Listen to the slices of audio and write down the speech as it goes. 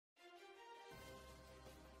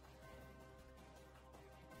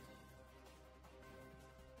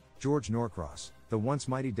George Norcross, the once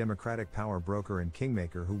mighty Democratic power broker and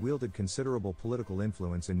kingmaker who wielded considerable political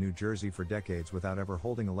influence in New Jersey for decades without ever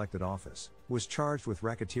holding elected office, was charged with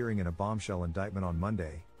racketeering in a bombshell indictment on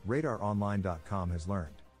Monday, RadarOnline.com has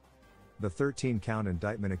learned. The 13-count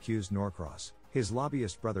indictment accused Norcross, his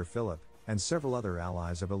lobbyist brother Philip, and several other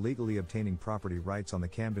allies of illegally obtaining property rights on the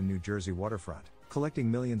Camden, New Jersey waterfront,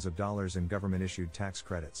 collecting millions of dollars in government-issued tax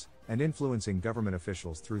credits, and influencing government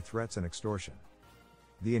officials through threats and extortion.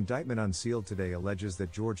 The indictment unsealed today alleges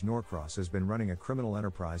that George Norcross has been running a criminal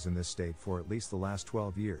enterprise in this state for at least the last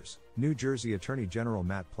 12 years, New Jersey Attorney General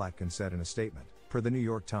Matt Platkin said in a statement, per the New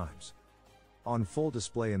York Times. On full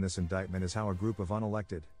display in this indictment is how a group of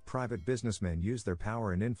unelected, private businessmen use their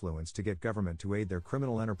power and influence to get government to aid their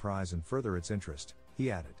criminal enterprise and further its interest,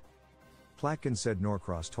 he added. Platkin said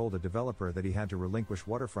Norcross told a developer that he had to relinquish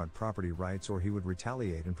waterfront property rights or he would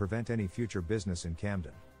retaliate and prevent any future business in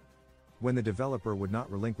Camden. When the developer would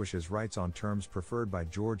not relinquish his rights on terms preferred by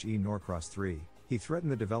George E. Norcross III, he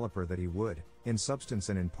threatened the developer that he would, in substance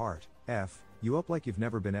and in part, F you up like you've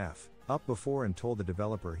never been up before, and told the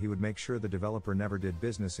developer he would make sure the developer never did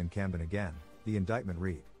business in Camden again, the indictment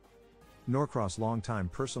read. Norcross' longtime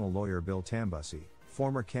personal lawyer Bill Tambussy,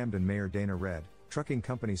 former Camden Mayor Dana Red, trucking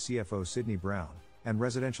company CFO Sidney Brown, and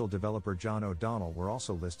residential developer John O'Donnell were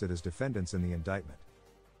also listed as defendants in the indictment.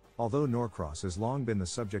 Although Norcross has long been the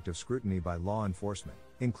subject of scrutiny by law enforcement,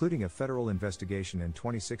 including a federal investigation in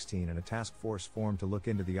 2016 and a task force formed to look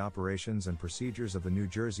into the operations and procedures of the New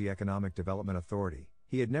Jersey Economic Development Authority,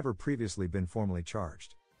 he had never previously been formally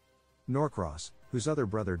charged. Norcross, whose other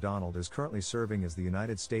brother Donald is currently serving as the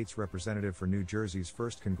United States Representative for New Jersey's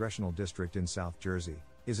 1st Congressional District in South Jersey,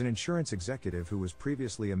 is an insurance executive who was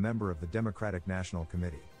previously a member of the Democratic National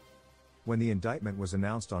Committee. When the indictment was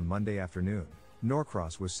announced on Monday afternoon,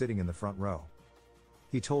 Norcross was sitting in the front row.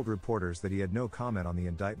 He told reporters that he had no comment on the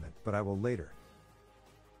indictment, but I will later.